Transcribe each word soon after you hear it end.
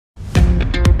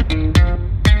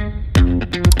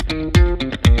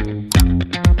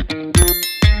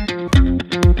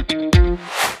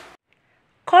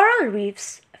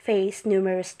reefs face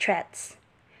numerous threats.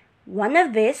 One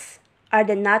of these are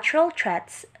the natural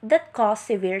threats that cause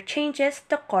severe changes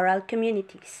to coral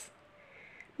communities.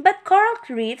 But coral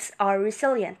reefs are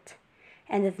resilient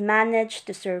and have managed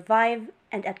to survive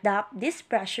and adapt these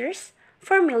pressures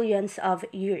for millions of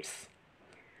years.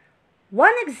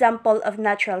 One example of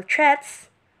natural threats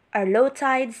are low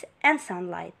tides and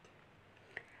sunlight.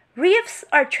 Reefs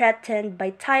are threatened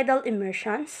by tidal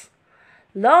immersions.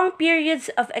 Long periods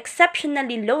of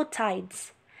exceptionally low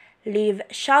tides leave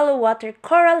shallow water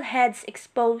coral heads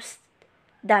exposed,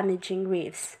 damaging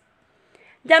reefs.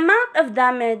 The amount of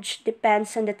damage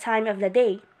depends on the time of the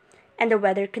day and the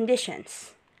weather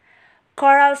conditions.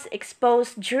 Corals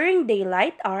exposed during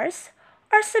daylight hours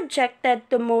are subjected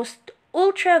to most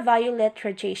ultraviolet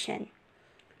radiation,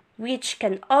 which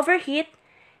can overheat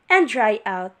and dry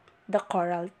out the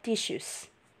coral tissues.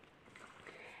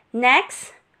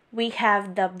 Next, we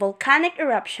have the volcanic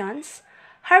eruptions,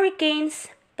 hurricanes,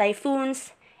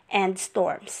 typhoons, and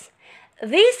storms.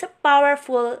 These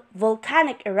powerful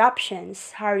volcanic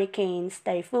eruptions, hurricanes,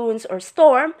 typhoons, or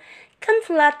storm can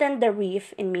flatten the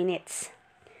reef in minutes.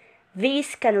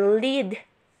 These can lead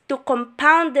to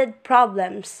compounded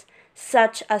problems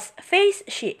such as phase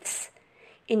shifts,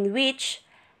 in which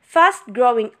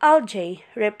fast-growing algae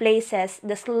replaces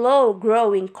the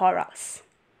slow-growing corals.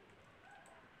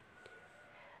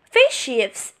 Phase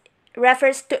shifts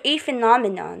refers to a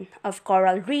phenomenon of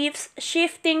coral reefs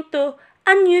shifting to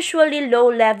unusually low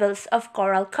levels of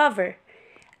coral cover,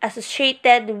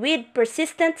 associated with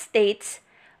persistent states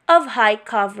of high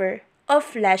cover of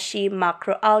fleshy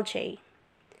macroalgae.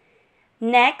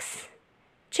 Next,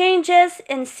 changes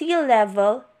in sea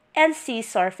level and sea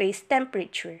surface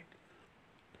temperature.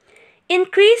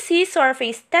 Increased sea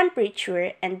surface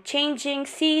temperature and changing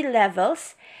sea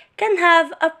levels can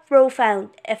have a profound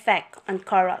effect on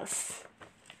corals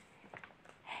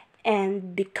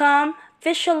and become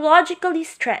physiologically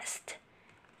stressed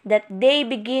that they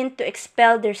begin to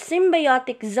expel their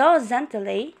symbiotic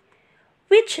zooxanthellae,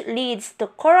 which leads to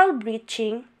coral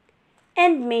bleaching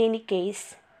and, in many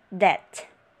cases, death.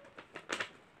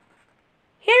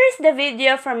 Here is the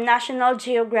video from National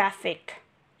Geographic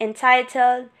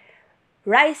entitled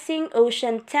Rising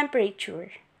Ocean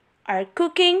Temperature Are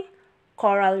Cooking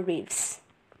Coral Reefs.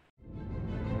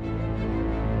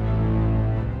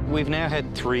 We've now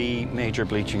had 3 major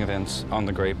bleaching events on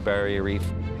the Great Barrier Reef.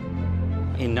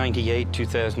 In '98,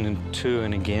 2002,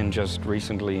 and again just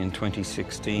recently in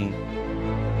 2016.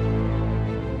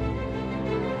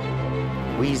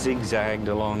 We zigzagged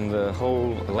along the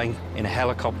whole length in a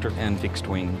helicopter and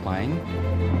fixed-wing plane.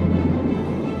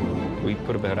 We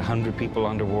put about 100 people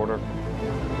underwater.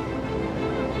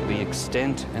 The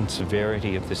extent and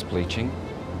severity of this bleaching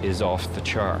is off the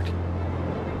chart.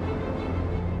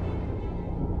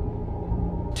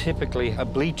 Typically, a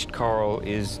bleached coral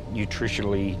is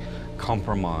nutritionally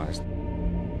compromised.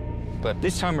 But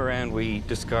this time around, we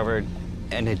discovered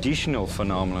an additional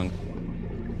phenomenon.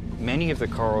 Many of the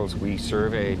corals we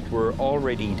surveyed were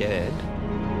already dead.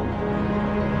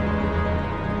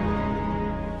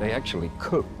 They actually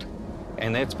cooked,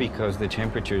 and that's because the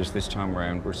temperatures this time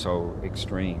around were so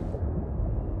extreme.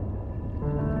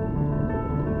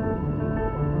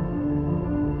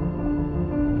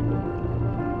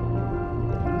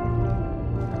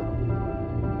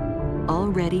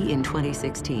 Already in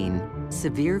 2016,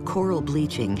 severe coral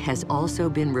bleaching has also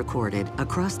been recorded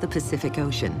across the Pacific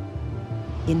Ocean,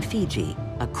 in Fiji,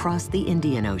 across the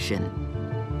Indian Ocean,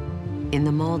 in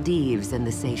the Maldives and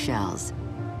the Seychelles,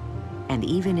 and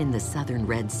even in the southern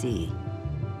Red Sea.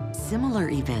 Similar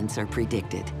events are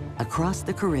predicted across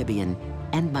the Caribbean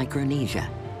and Micronesia,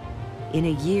 in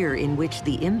a year in which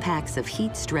the impacts of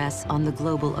heat stress on the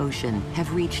global ocean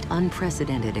have reached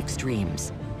unprecedented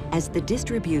extremes. As the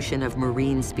distribution of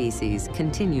marine species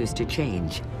continues to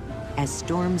change, as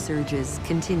storm surges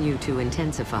continue to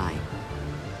intensify,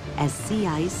 as sea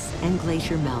ice and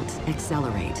glacier melt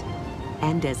accelerate,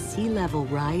 and as sea level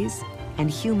rise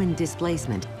and human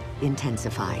displacement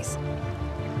intensifies.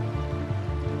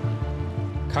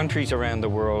 Countries around the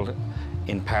world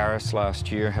in Paris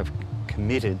last year have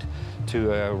committed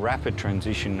to a rapid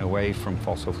transition away from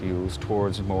fossil fuels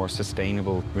towards more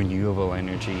sustainable, renewable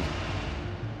energy.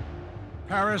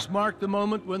 Paris marked the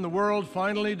moment when the world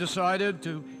finally decided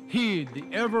to heed the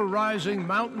ever-rising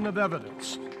mountain of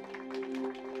evidence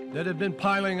that had been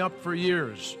piling up for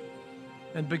years,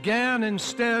 and began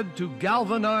instead to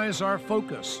galvanize our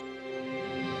focus.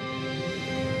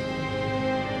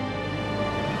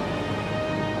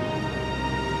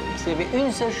 S'il y avait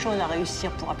une seule chose à réussir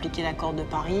pour appliquer l'accord de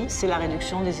Paris, c'est la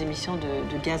réduction des émissions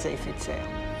de gaz à effet de serre.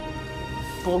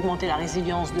 Pour augmenter la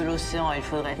résilience de l'océan, il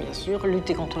faudrait bien sûr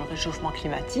lutter contre le réchauffement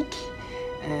climatique,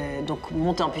 donc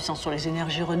monter en puissance sur les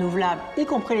énergies renouvelables, y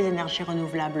compris les énergies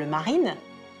renouvelables marines.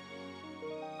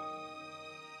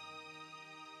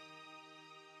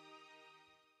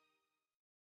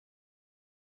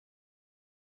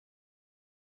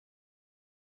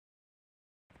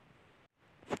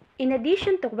 In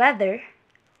addition to weather,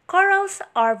 corals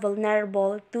are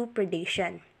vulnerable to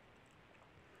predation.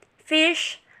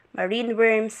 Fish, marine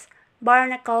worms,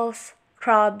 barnacles,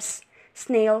 crabs,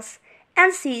 snails,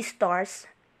 and sea stars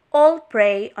all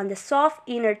prey on the soft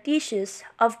inner tissues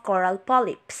of coral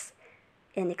polyps.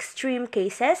 In extreme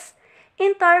cases,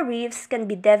 entire reefs can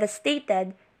be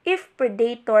devastated if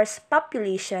predators'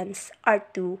 populations are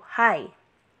too high.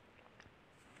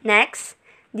 Next,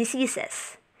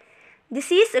 diseases.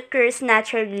 Disease occurs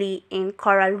naturally in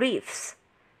coral reefs,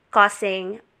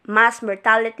 causing mass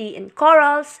mortality in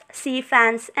corals, sea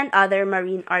fans, and other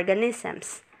marine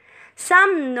organisms.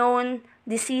 Some known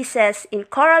diseases in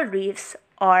coral reefs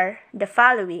are the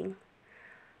following: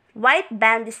 white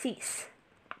band disease,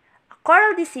 a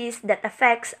coral disease that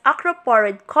affects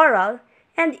acroporid coral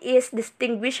and is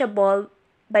distinguishable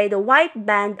by the white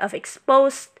band of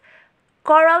exposed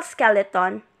coral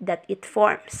skeleton that it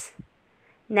forms.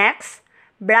 Next,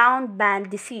 brown band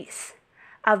disease,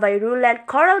 a virulent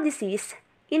coral disease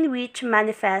in which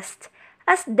manifests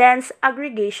as dense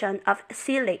aggregation of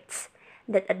chelates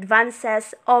that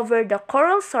advances over the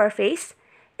coral surface,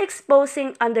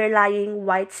 exposing underlying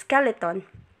white skeleton.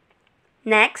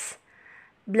 Next,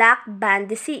 black band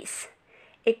disease,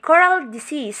 a coral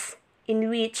disease in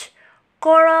which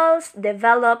corals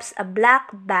develops a black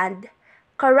band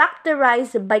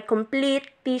characterized by complete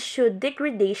tissue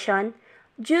degradation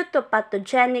due to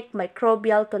pathogenic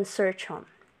microbial consortium.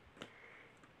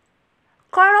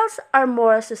 Corals are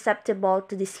more susceptible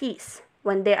to disease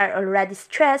when they are already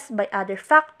stressed by other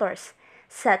factors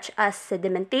such as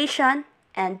sedimentation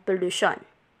and pollution.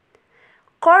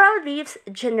 Coral reefs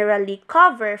generally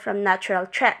recover from natural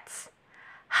threats.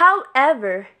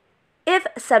 However, if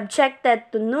subjected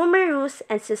to numerous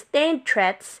and sustained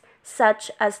threats such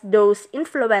as those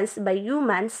influenced by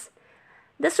humans,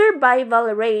 the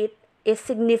survival rate is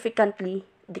significantly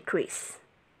decreased.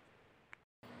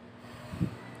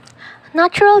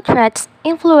 Natural threats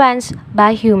influenced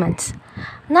by humans.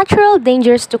 Natural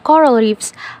dangers to coral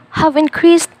reefs have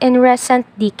increased in recent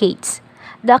decades.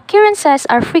 The occurrences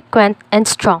are frequent and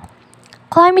strong.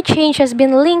 Climate change has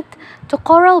been linked to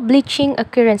coral bleaching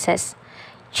occurrences.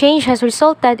 Change has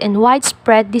resulted in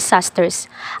widespread disasters,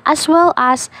 as well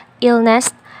as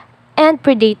illness and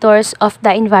predators of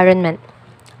the environment.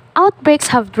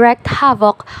 Outbreaks have wreaked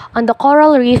havoc on the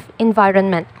coral reef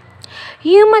environment.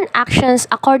 Human actions,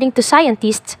 according to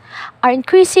scientists, are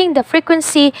increasing the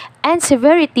frequency and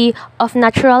severity of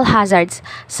natural hazards,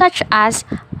 such as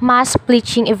mass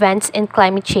bleaching events and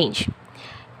climate change.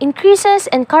 Increases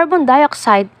in carbon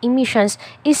dioxide emissions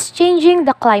is changing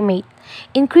the climate,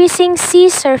 increasing sea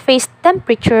surface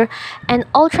temperature and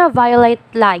ultraviolet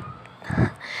light,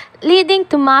 leading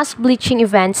to mass bleaching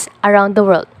events around the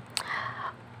world.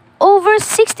 Over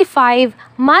 65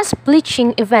 mass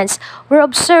bleaching events were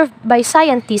observed by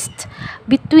scientists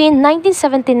between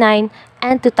 1979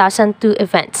 and 2002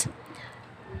 events.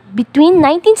 Between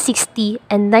 1960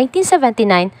 and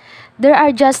 1979, there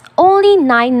are just only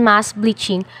 9 mass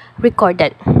bleaching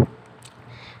recorded.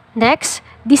 Next,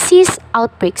 disease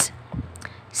outbreaks.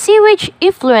 Sewage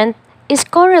effluent is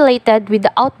correlated with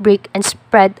the outbreak and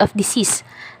spread of disease,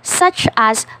 such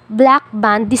as black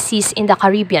band disease in the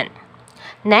Caribbean.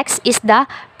 Next is the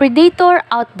predator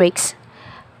outbreaks.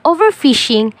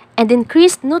 Overfishing and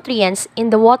increased nutrients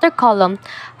in the water column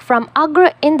from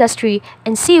agro-industry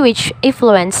and sewage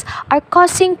effluents are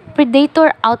causing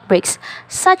predator outbreaks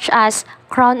such as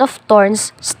crown of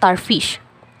thorns starfish.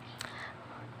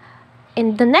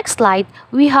 In the next slide,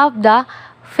 we have the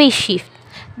phase shift.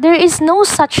 There is no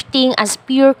such thing as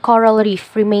pure coral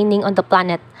reef remaining on the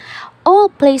planet. All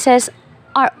places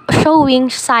are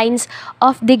showing signs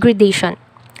of degradation,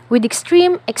 with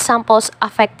extreme examples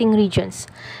affecting regions.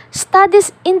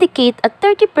 Studies indicate a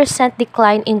 30%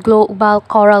 decline in global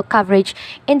coral coverage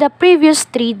in the previous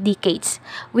 3 decades,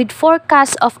 with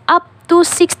forecasts of up to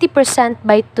 60%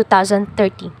 by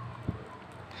 2030.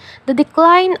 The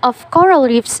decline of coral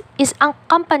reefs is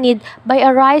accompanied by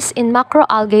a rise in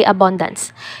macroalgae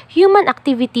abundance. Human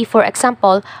activity, for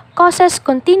example, causes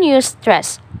continuous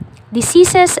stress.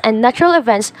 Diseases and natural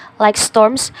events like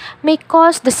storms may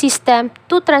cause the system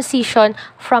to transition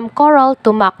from coral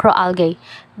to macroalgae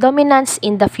dominance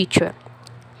in the future.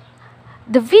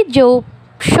 The video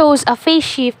shows a phase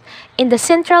shift in the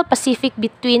Central Pacific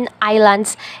between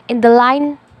islands in the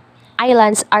Line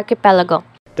Islands archipelago.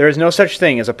 There is no such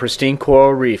thing as a pristine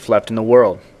coral reef left in the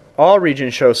world. All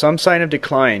regions show some sign of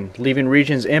decline, leaving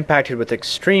regions impacted with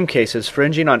extreme cases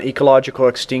fringing on ecological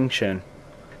extinction.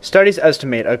 Studies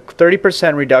estimate a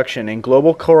 30% reduction in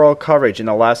global coral coverage in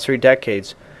the last 3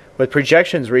 decades, with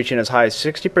projections reaching as high as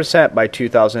 60% by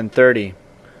 2030.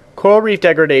 Coral reef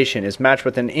degradation is matched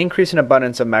with an increase in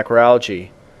abundance of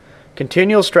macroalgae.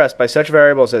 Continual stress by such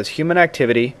variables as human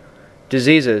activity,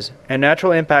 diseases, and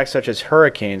natural impacts such as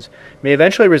hurricanes may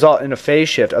eventually result in a phase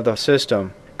shift of the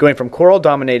system, going from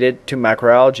coral-dominated to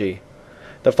macroalgae.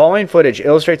 The following footage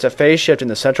illustrates a phase shift in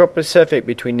the Central Pacific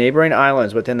between neighboring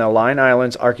islands within the Line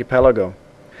Islands archipelago.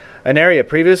 An area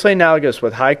previously analogous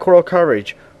with high coral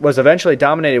coverage was eventually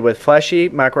dominated with fleshy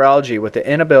macroalgae with the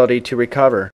inability to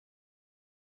recover.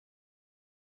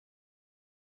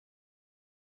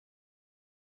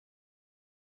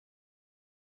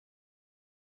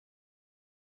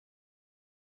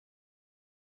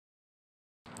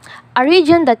 A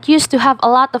region that used to have a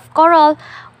lot of coral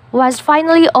was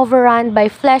finally overrun by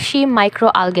fleshy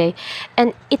microalgae,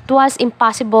 and it was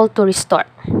impossible to restore.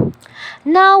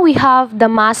 Now we have the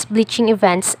mass bleaching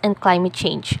events and climate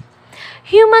change.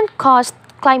 Human-caused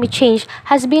climate change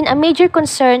has been a major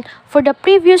concern for the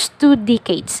previous 2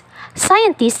 decades.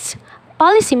 Scientists,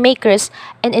 policymakers,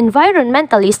 and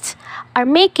environmentalists are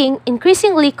making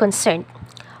increasingly concerned.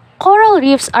 Coral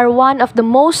reefs are one of the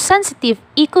most sensitive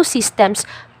ecosystems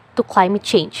to climate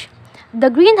change. The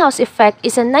greenhouse effect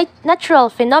is a natural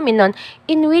phenomenon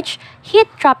in which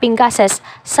heat-trapping gases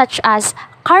such as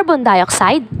carbon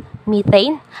dioxide,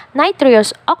 methane,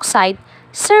 nitrous oxide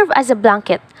serve as a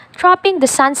blanket, trapping the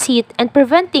sun's heat and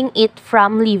preventing it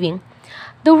from leaving.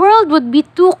 The world would be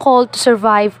too cold to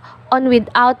survive on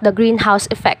without the greenhouse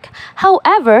effect.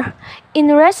 However, in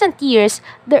recent years,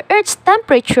 the Earth's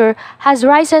temperature has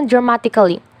risen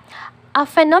dramatically, a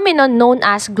phenomenon known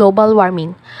as global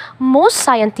warming. Most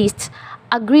scientists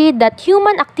agree that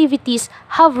human activities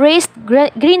have raised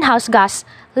greenhouse gas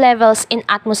levels in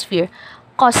atmosphere,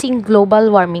 causing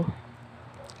global warming.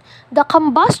 The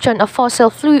combustion of fossil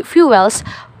fuels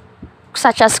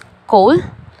such as coal,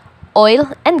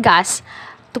 oil, and gas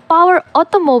to power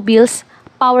automobiles,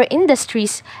 power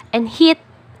industries, and heat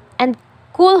and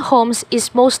cool homes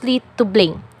is mostly to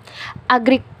blame.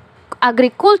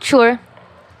 Agriculture,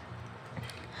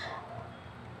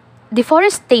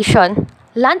 deforestation,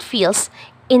 landfills,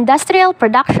 industrial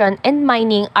production, and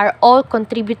mining are all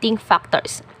contributing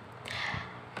factors.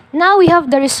 Now we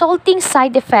have the resulting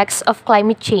side effects of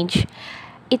climate change.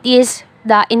 It is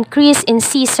the increase in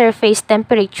sea surface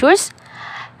temperatures,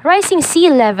 rising sea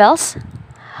levels,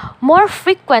 more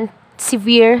frequent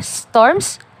severe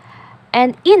storms,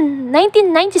 and in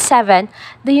 1997,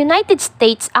 the United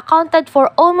States accounted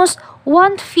for almost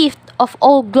 1/5 of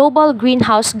all global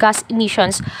greenhouse gas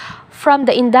emissions from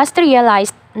the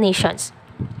industrialized nations.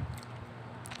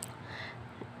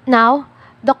 Now,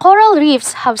 the coral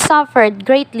reefs have suffered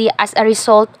greatly as a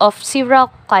result of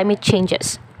several climate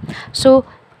changes. So,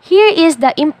 here is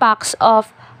the impacts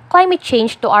of climate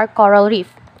change to our coral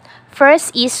reef.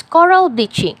 First is coral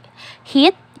bleaching.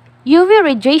 Heat, UV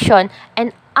radiation,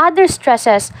 and other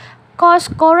stresses cause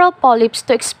coral polyps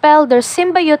to expel their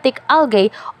symbiotic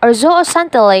algae or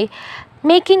zooxanthellae,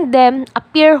 making them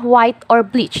appear white or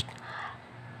bleached.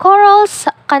 Corals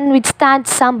can withstand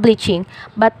some bleaching,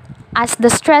 but as the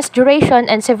stress duration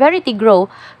and severity grow,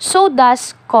 so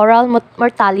does coral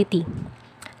mortality.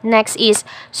 Next is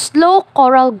slow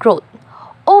coral growth.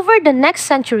 Over the next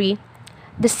century,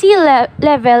 the sea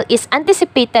level is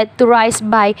anticipated to rise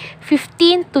by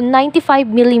 15 to 95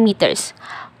 millimeters.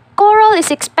 Coral is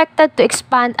expected to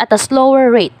expand at a slower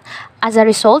rate. As a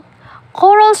result,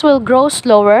 corals will grow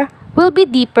slower, will be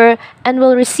deeper, and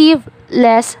will receive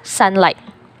less sunlight.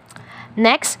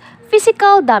 Next,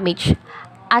 physical damage.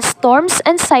 As storms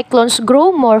and cyclones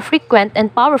grow more frequent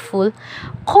and powerful,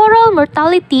 coral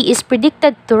mortality is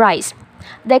predicted to rise.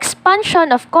 The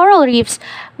expansion of coral reefs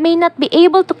may not be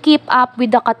able to keep up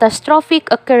with the catastrophic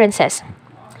occurrences.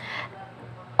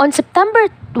 On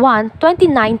September 1,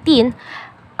 2019,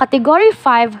 Category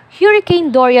 5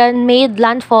 Hurricane Dorian made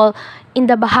landfall in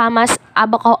the Bahamas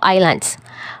Abaco Islands.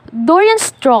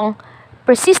 Dorian's strong,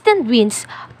 persistent winds,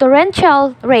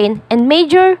 torrential rain, and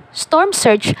major storm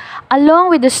surge, along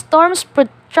with the storm's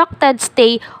protracted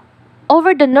stay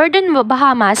over the northern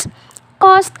Bahamas,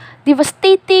 caused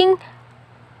devastation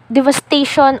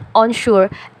onshore,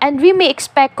 and we may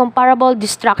expect comparable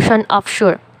destruction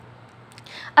offshore.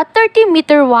 A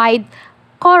 30-meter wide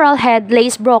coral head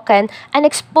lays broken and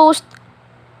exposed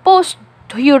post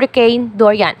to Hurricane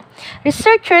Dorian.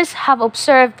 Researchers have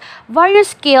observed various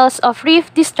scales of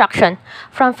reef destruction,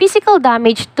 from physical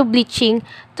damage to bleaching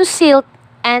to silt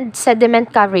and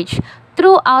sediment coverage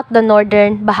throughout the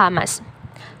northern Bahamas.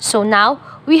 So now,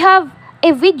 we have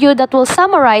a video that will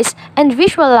summarize and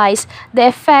visualize the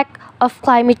effect of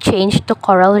climate change to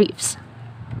coral reefs.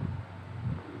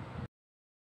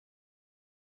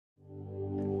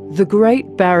 The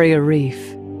Great Barrier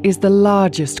Reef is the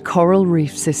largest coral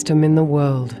reef system in the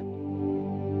world.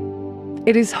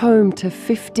 It is home to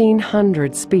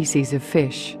 1,500 species of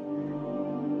fish,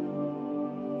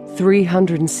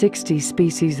 360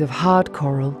 species of hard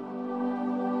coral,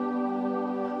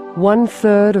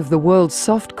 1/3 of the world's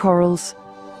soft corals,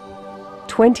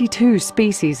 22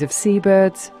 species of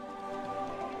seabirds,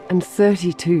 and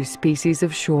 32 species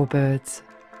of shorebirds.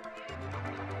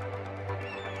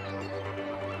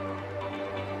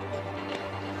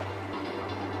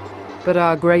 But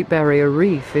our Great Barrier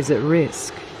Reef is at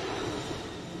risk.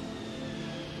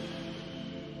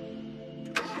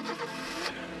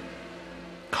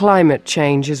 Climate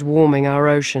change is warming our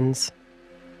oceans.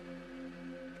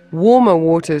 Warmer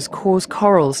waters cause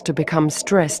corals to become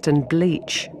stressed and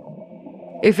bleach.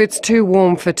 If it's too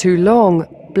warm for too long,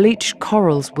 bleached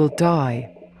corals will die.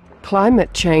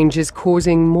 Climate change is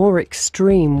causing more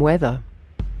extreme weather.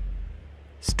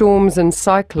 Storms and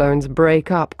cyclones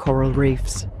break up coral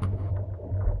reefs.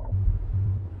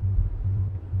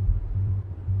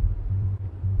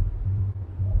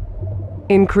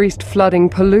 Increased flooding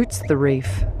pollutes the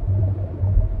reef.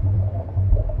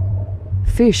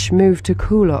 Fish move to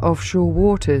cooler offshore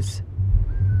waters.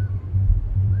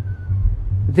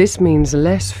 This means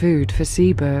less food for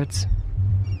seabirds.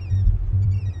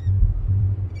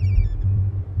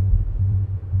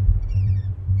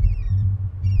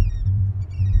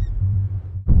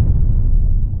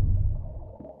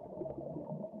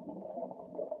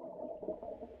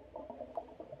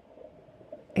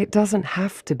 It doesn't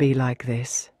have to be like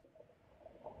this.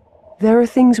 There are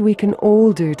things we can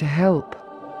all do to help.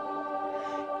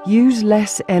 Use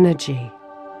less energy.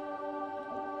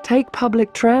 Take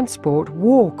public transport,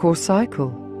 walk or cycle.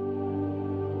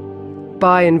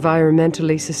 Buy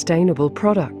environmentally sustainable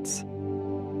products.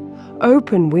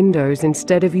 Open windows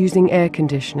instead of using air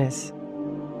conditioners.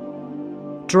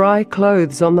 Dry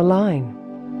clothes on the line.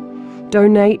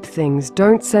 Donate things,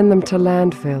 don't send them to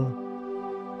landfill.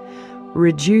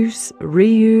 Reduce,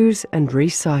 reuse and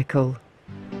recycle.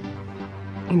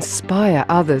 Inspire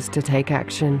others to take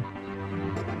action.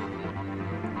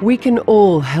 We can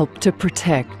all help to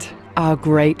protect our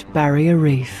Great Barrier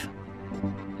Reef.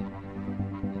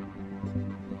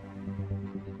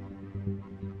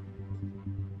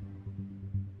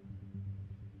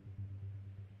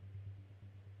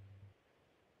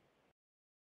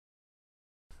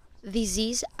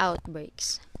 Disease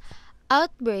outbreaks.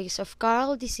 Outbreaks of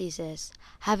coral diseases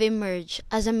have emerged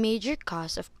as a major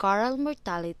cause of coral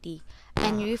mortality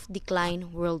and reef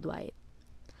decline worldwide.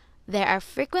 They are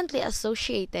frequently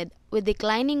associated with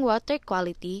declining water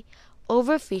quality,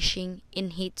 overfishing,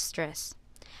 and heat stress,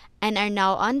 and are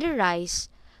now on the rise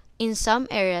in some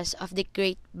areas of the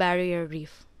Great Barrier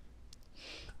Reef.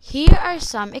 Here are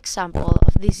some examples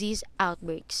of disease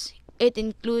outbreaks. It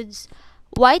includes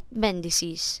white band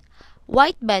disease.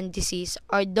 White band disease,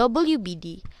 or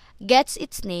WBD, gets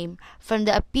its name from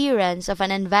the appearance of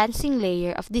an advancing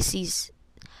layer of disease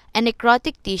and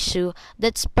necrotic tissue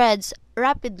that spreads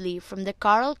rapidly from the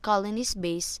coral colony's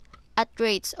base at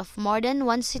rates of more than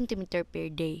 1 centimeter per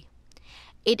day.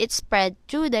 It is spread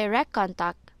through direct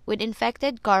contact with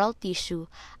infected coral tissue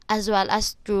as well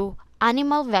as through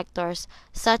animal vectors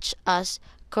such as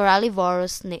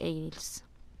corallivorous snails.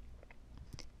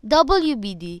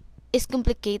 WBD is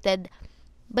complicated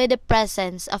by the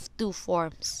presence of two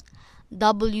forms,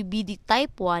 WBD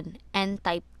type 1 and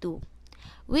type 2,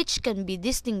 which can be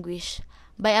distinguished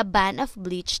by a band of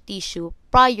bleached tissue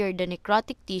prior to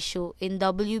necrotic tissue in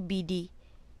WBD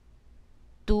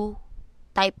 2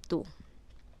 type 2.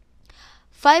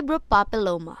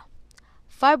 Fibropapilloma.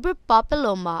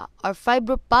 Fibropapilloma or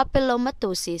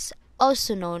fibropapillomatosis,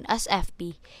 also known as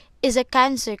FP, is a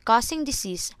cancer-causing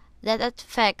disease that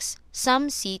affects some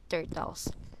sea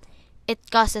turtles.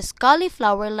 It causes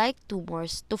cauliflower-like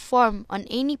tumors to form on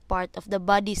any part of the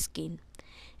body skin,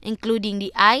 including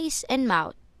the eyes and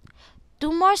mouth.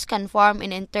 Tumors can form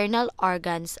in internal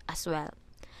organs as well.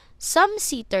 Some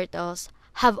sea turtles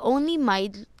have only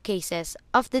mild cases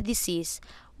of the disease,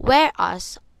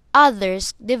 whereas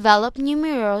others develop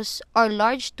numerous or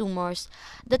large tumors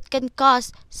that can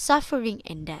cause suffering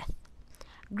and death.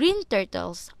 Green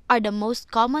turtles are the most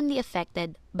commonly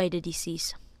affected by the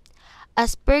disease.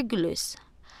 Aspergillus.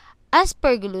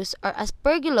 Aspergillus or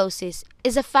aspergillosis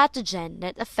is a pathogen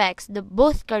that affects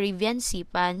both Caribbean sea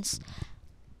pans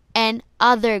and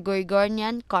other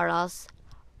Gorgonian corals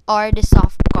or the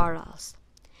soft corals.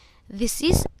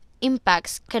 Disease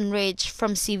impacts can range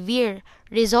from severe,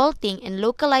 resulting in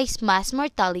localized mass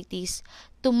mortalities,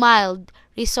 to mild,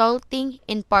 resulting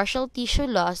in partial tissue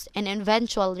loss and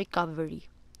eventual recovery.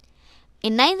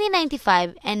 In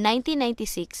 1995 and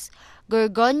 1996,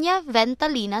 Gorgonia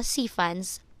ventalina sea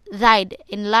fans died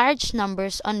in large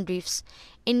numbers on reefs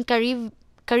in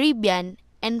Caribbean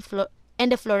and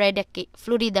the Florida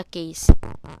Keys.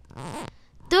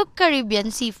 Two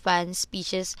Caribbean sea fan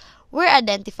species were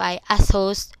identified as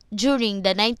hosts during the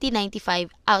 1995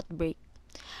 outbreak: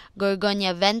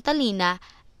 Gorgonia ventalina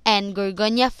and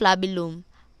Gorgonia flabellum.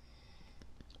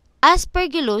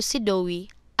 Aspergillosidoe,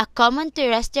 a common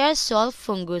terrestrial soil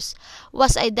fungus,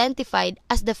 was identified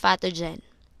as the pathogen.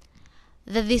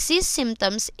 The disease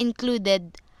symptoms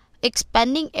included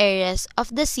expanding areas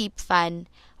of the sea fan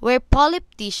where polyp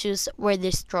tissues were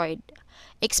destroyed,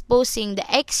 exposing the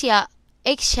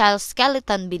eggshell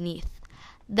skeleton beneath.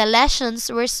 The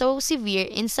lesions were so severe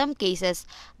in some cases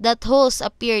that holes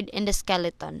appeared in the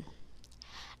skeleton.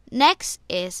 Next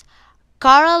is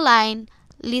Caroline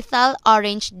lethal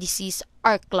orange disease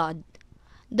or CLOD.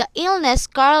 The illness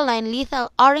Caroline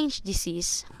lethal orange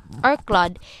disease or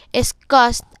CLOD is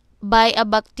caused by a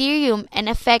bacterium and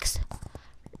affects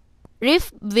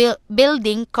reef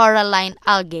building coralline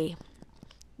algae.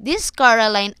 This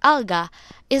coralline alga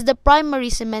is the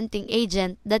primary cementing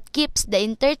agent that keeps the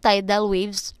intertidal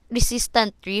waves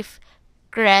resistant reef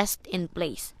crest in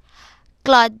place.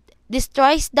 CLOD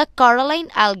destroys the coralline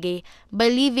algae by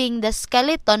leaving the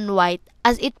skeleton white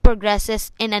as it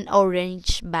progresses in an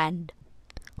orange band.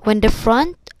 When the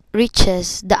front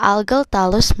reaches the algal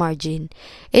talus margin,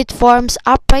 it forms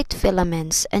upright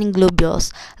filaments and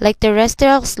globules like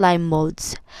terrestrial slime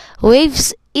molds.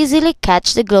 Waves easily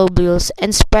catch the globules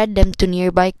and spread them to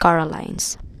nearby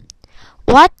corallines.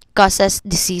 What causes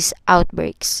disease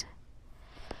outbreaks?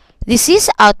 Disease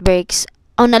outbreaks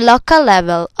on a local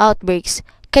level outbreaks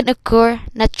can occur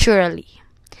naturally.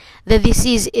 The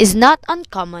disease is not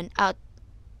uncommon.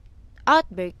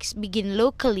 Outbreaks begin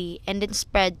locally and then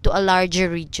spread to a larger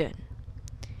region.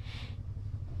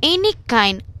 Any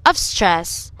kind of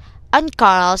stress on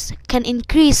corals can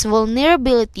increase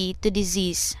vulnerability to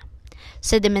disease.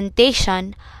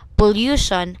 Sedimentation,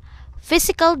 pollution,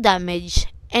 physical damage,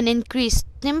 and increased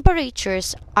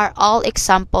temperatures are all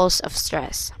examples of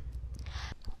stress.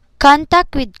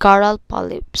 Contact with coral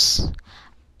polyps,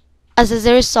 as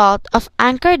a result of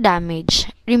anchor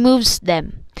damage, removes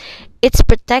them, its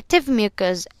protective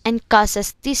mucus, and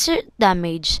causes tissue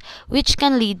damage, which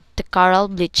can lead to coral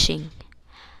bleaching.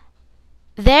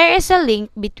 There is a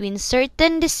link between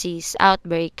certain disease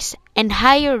outbreaks and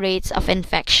higher rates of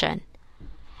infection,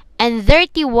 and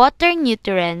dirty water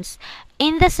nutrients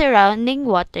in the surrounding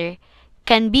water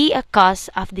can be a cause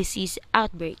of disease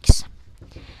outbreaks.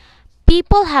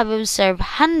 People have observed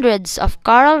hundreds of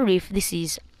coral reef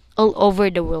disease all over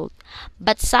the world,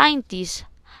 but scientists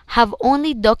have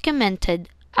only documented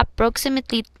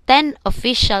approximately 10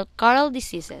 official coral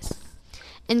diseases,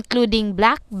 including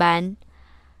black band,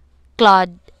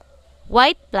 clod,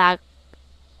 white plaque,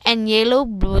 and yellow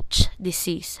blotch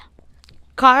disease.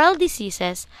 Coral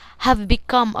diseases have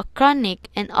become a chronic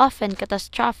and often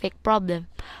catastrophic problem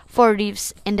for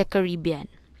reefs in the Caribbean.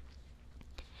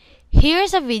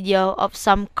 Here's a video of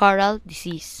some coral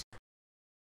disease.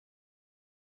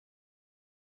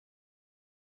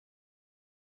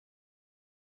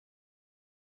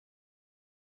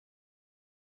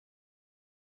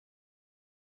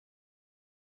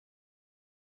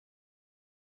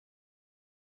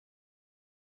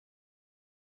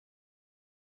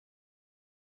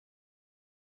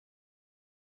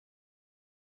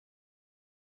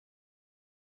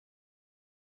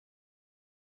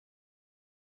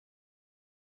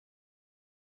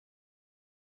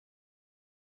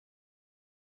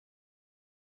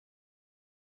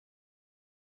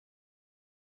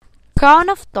 Crown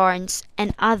of thorns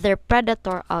and other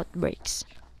predator outbreaks.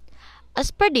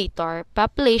 As predator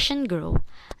population grow,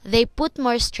 they put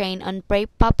more strain on prey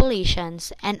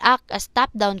populations and act as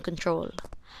top-down control,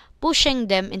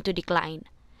 pushing them into decline.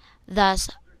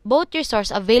 Thus, both resource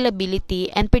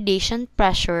availability and predation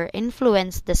pressure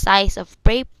influence the size of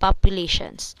prey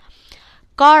populations.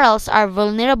 Corals are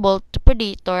vulnerable to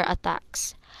predator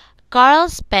attacks.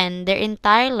 Corals spend their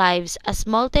entire lives as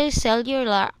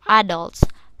multicellular adults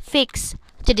fixed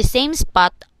to the same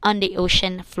spot on the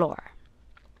ocean floor.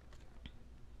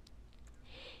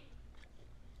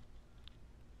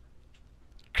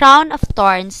 Crown of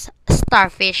thorns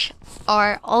starfish,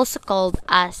 or also called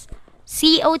as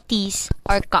COTs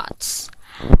or COTs.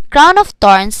 Crown of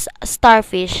thorns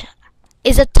starfish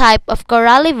is a type of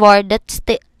corallivore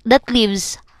that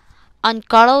lives on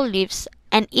coral reefs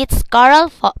and eats coral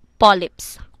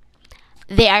polyps.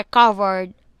 They are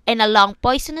covered in a long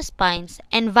poisonous spines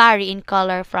and vary in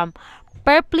color from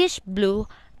purplish blue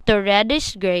to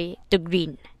reddish gray to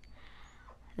green.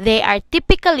 They are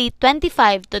typically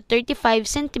 25 to 35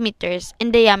 centimeters in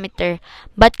diameter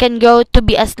but can grow to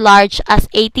be as large as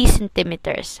 80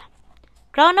 centimeters.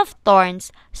 Crown of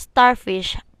thorns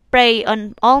starfish prey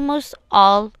on almost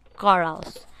all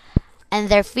corals, and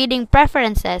their feeding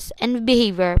preferences and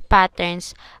behavior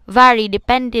patterns vary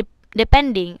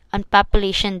depending on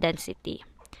population density,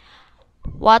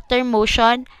 water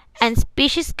motion, and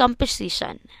species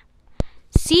composition.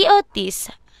 COTs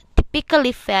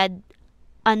typically fed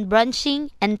on branching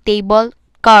and table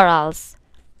corals.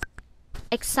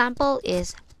 Example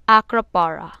is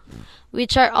Acropora,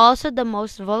 which are also the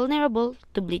most vulnerable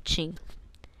to bleaching.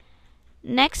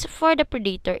 Next for the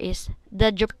predator is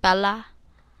the Drupella.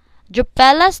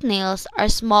 Drupella snails are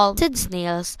small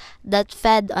snails that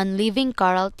fed on living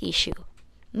coral tissue,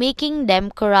 making them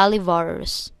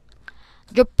corallivorous.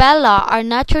 Drupella are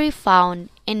naturally found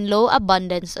in low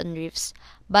abundance on reefs,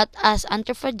 but as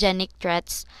anthropogenic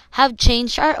threats have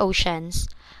changed our oceans,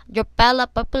 Drupella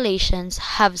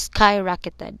populations have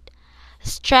skyrocketed.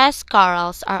 Stressed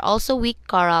corals are also weak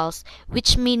corals,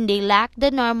 which mean they lack the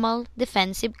normal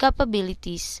defensive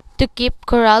capabilities to keep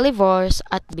corallivores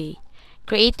at bay,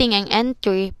 creating an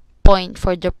entry point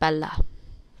for Drupella.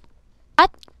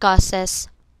 What causes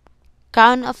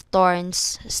crown of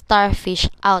thorns starfish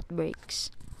outbreaks?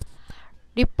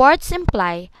 Reports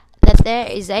imply that there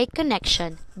is a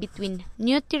connection between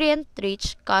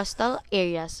nutrient-rich coastal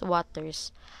areas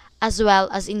waters as well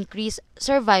as increased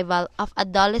survival of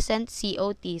adolescent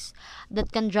COTs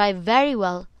that can thrive very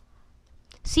well.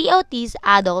 COTs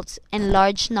adults in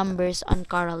large numbers on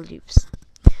coral reefs.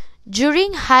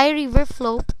 During high river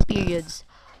flow periods,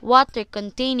 water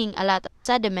containing a lot of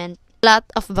sediment, a lot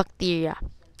of bacteria.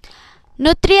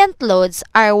 Nutrient loads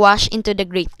are washed into the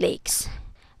Great Lakes.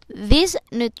 These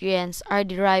nutrients are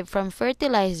derived from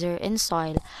fertilizer and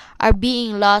soil, are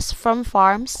being lost from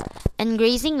farms, and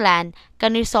grazing land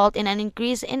can result in an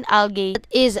increase in algae that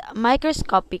is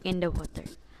microscopic in the water,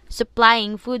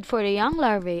 supplying food for the young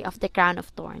larvae of the crown of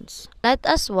thorns. Let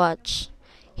us watch.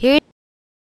 Here.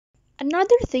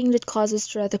 Another thing that causes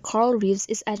threat to coral reefs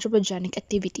is anthropogenic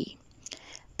activity.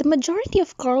 The majority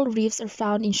of coral reefs are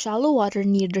found in shallow water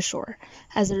near the shore.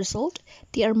 As a result,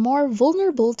 they are more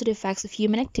vulnerable to the effects of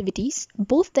human activities,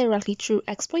 both directly through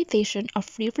exploitation of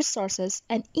reef resources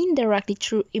and indirectly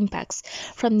through impacts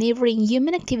from neighboring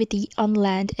human activity on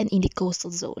land and in the coastal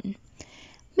zone.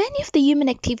 Many of the human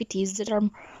activities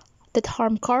that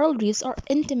harm coral reefs are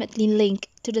intimately linked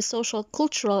to the social,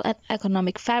 cultural, and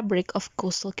economic fabric of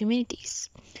coastal communities.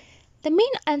 The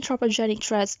main anthropogenic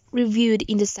threats reviewed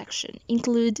in this section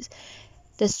include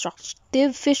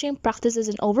destructive fishing practices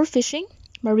and overfishing,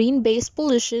 marine-based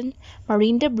pollution,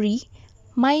 marine debris,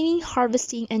 mining,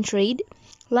 harvesting, and trade,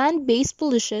 land-based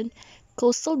pollution,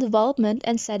 coastal development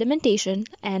and sedimentation,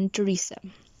 and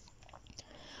tourism.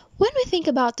 When we think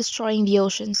about destroying the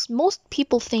oceans, most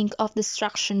people think of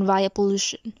destruction via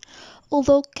pollution.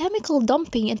 Although chemical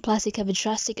dumping and plastic have a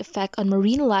drastic effect on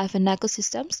marine life and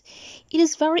ecosystems, it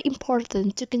is very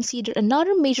important to consider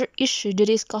another major issue that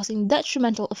is causing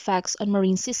detrimental effects on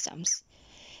marine systems.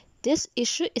 This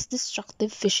issue is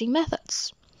destructive fishing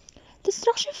methods.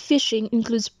 Destructive fishing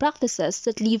includes practices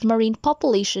that leave marine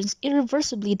populations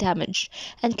irreversibly damaged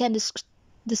and can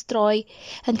destroy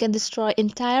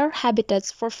entire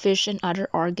habitats for fish and other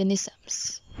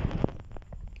organisms.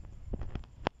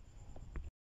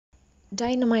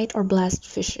 Dynamite or blast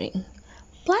fishing.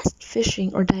 Blast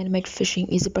fishing or dynamite fishing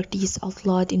is a practice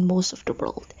outlawed in most of the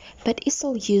world, but is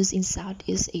still used in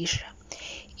Southeast Asia.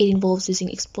 It involves using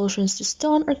explosions to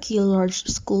stun or kill large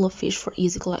schools of fish for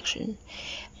easy collection.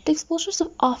 The explosions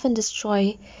often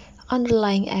destroy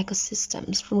underlying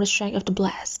ecosystems from the strength of the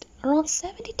blast. Around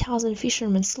 70,000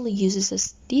 fishermen still use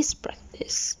this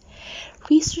practice.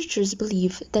 Researchers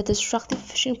believe that destructive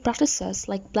fishing practices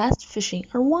like blast fishing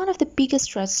are one of the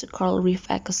biggest threats to coral reef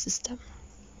ecosystem.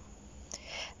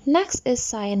 Next is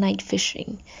cyanide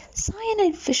fishing.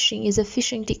 Cyanide fishing is a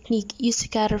fishing technique used to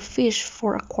gather fish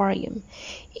for aquarium.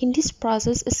 In this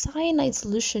process, a cyanide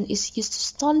solution is used to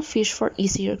stun fish for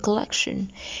easier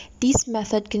collection. This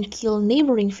method can kill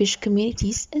neighboring fish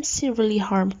communities and severely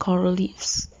harm coral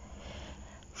reefs.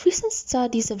 Recent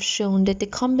studies have shown that the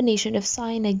combination of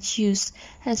cyanide use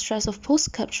and stress of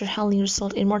post-capture handling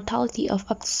result in mortality of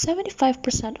up to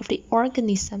 75% of the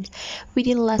organisms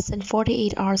within less than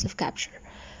 48 hours of capture.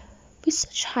 With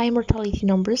such high mortality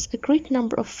numbers, a great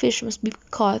number of fish must be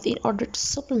caught in order to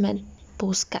supplement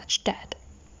post-catch death.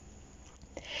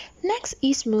 Next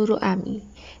is muroami.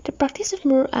 The practice of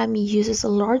muroami uses a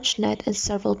large net and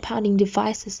several pounding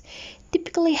devices,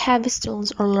 typically heavy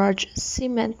stones or large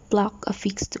cement block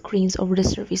affixed to cranes over the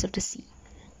surface of the sea.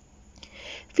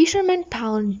 Fishermen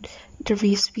pound the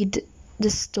reefs with the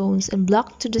stones and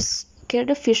block to scare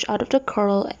the fish out of the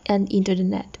coral and into the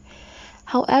net.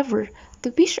 However,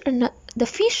 the fish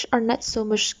are not so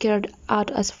much scared out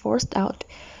as forced out.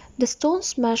 The stones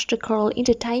smash the coral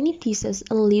into tiny pieces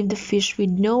and leave the fish with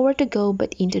nowhere to go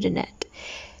but into the net.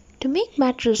 To make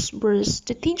matters worse,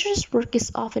 the dangerous work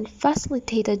is often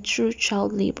facilitated through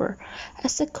child labor.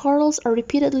 As the corals are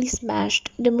repeatedly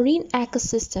smashed, the marine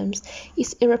ecosystem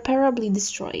is irreparably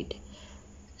destroyed.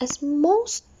 As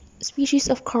most species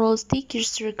of corals take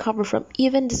years to recover from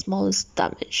even the smallest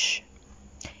damage.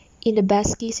 In the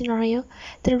best case scenario,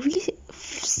 the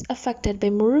reefs affected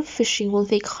by muru fishing will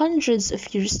take hundreds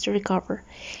of years to recover.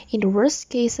 In the worst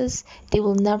cases, they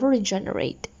will never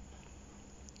regenerate.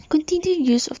 Continued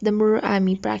use of the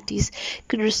muroami practice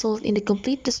could result in the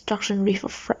complete destruction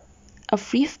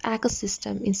of reef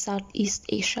ecosystem in Southeast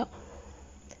Asia.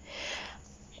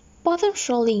 Bottom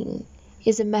trawling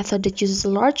is a method that uses a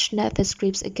large net that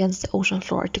scrapes against the ocean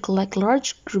floor to collect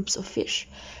large groups of fish.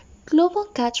 Global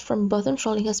catch from bottom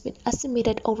trawling has been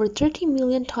estimated over 30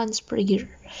 million tons per year,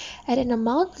 at an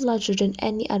amount larger than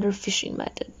any other fishing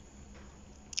method.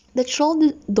 The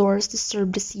trawl doors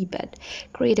disturb the seabed,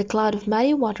 create a cloud of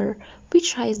muddy water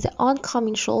which hides the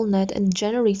oncoming trawl net and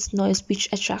generates noise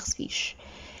which attracts fish.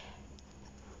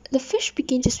 The fish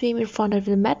begin to swim in front of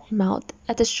the net mouth.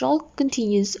 As the trawl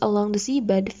continues along the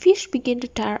seabed, fish begin to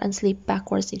tire and slip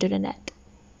backwards into the net.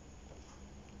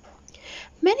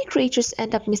 Many creatures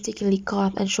end up mistakenly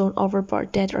caught and thrown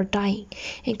overboard dead or dying,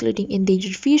 including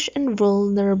endangered fish and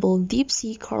vulnerable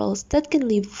deep-sea corals that can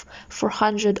live for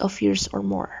hundreds of years or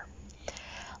more.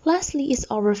 Lastly is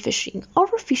overfishing.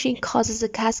 Overfishing causes a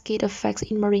cascade of effects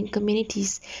in marine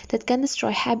communities that can destroy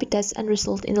habitats and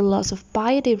result in the loss of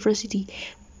biodiversity,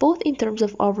 both in terms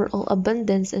of overall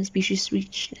abundance and species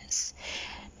richness.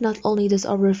 Not only does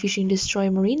overfishing destroy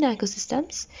marine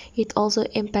ecosystems, it also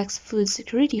impacts food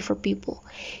security for people.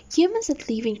 Humans that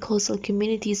live in coastal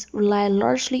communities rely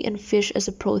largely on fish as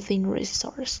a protein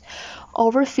resource.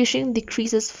 Overfishing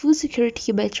decreases food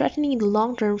security by threatening the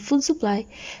long-term food supply,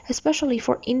 especially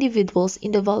for individuals in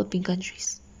developing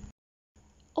countries.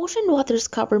 Ocean waters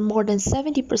cover more than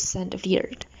 70% of the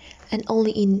Earth, and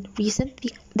only in recent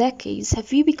decades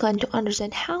have we begun to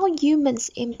understand how humans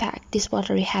impact this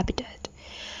watery habitat.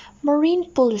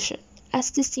 Marine pollution,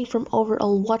 as distinct from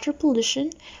overall water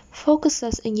pollution,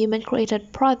 focuses on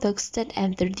human-created products that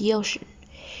enter the ocean.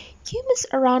 Humans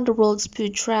around the world spew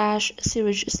trash,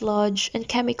 sewage sludge, and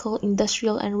chemical,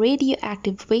 industrial, and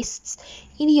radioactive wastes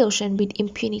in the ocean with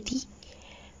impunity.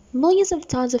 Millions of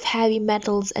tons of heavy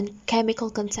metals and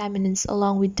chemical contaminants,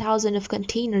 along with thousands of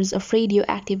containers of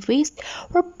radioactive waste,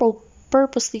 were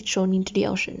purposely thrown into the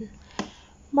ocean.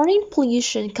 Marine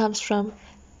pollution comes from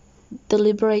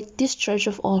deliberate discharge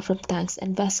of oil from tanks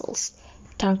and vessels,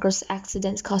 tankers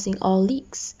accidents causing oil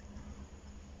leaks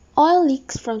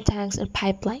from tanks and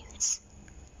pipelines,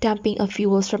 dumping of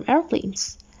fuels from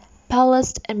airplanes,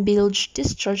 ballast and bilge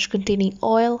discharge containing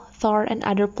oil, tar, and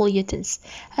other pollutants,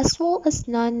 as well as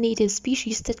non-native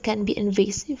species that can be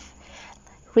invasive,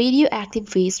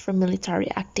 radioactive waste from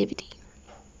military activity.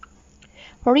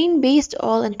 Marine-based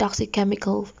oil and toxic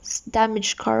chemicals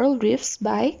damage coral reefs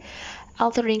by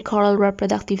altering coral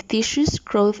reproductive tissues,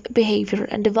 growth, behavior,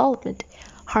 and development,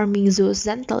 harming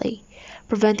zooxanthellae,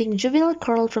 preventing juvenile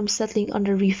coral from settling on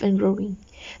the reef and growing,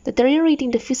 deteriorating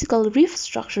the physical reef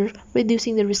structure,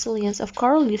 reducing the resilience of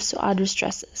coral reefs to other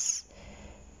stresses.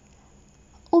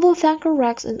 Although tanker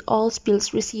wrecks and oil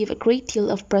spills receive a great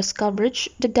deal of press coverage,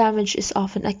 the damage is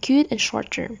often acute and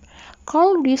short-term.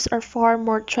 Coral reefs are far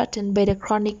more threatened by the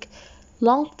chronic,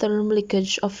 long-term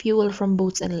leakage of fuel from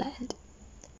boats and land.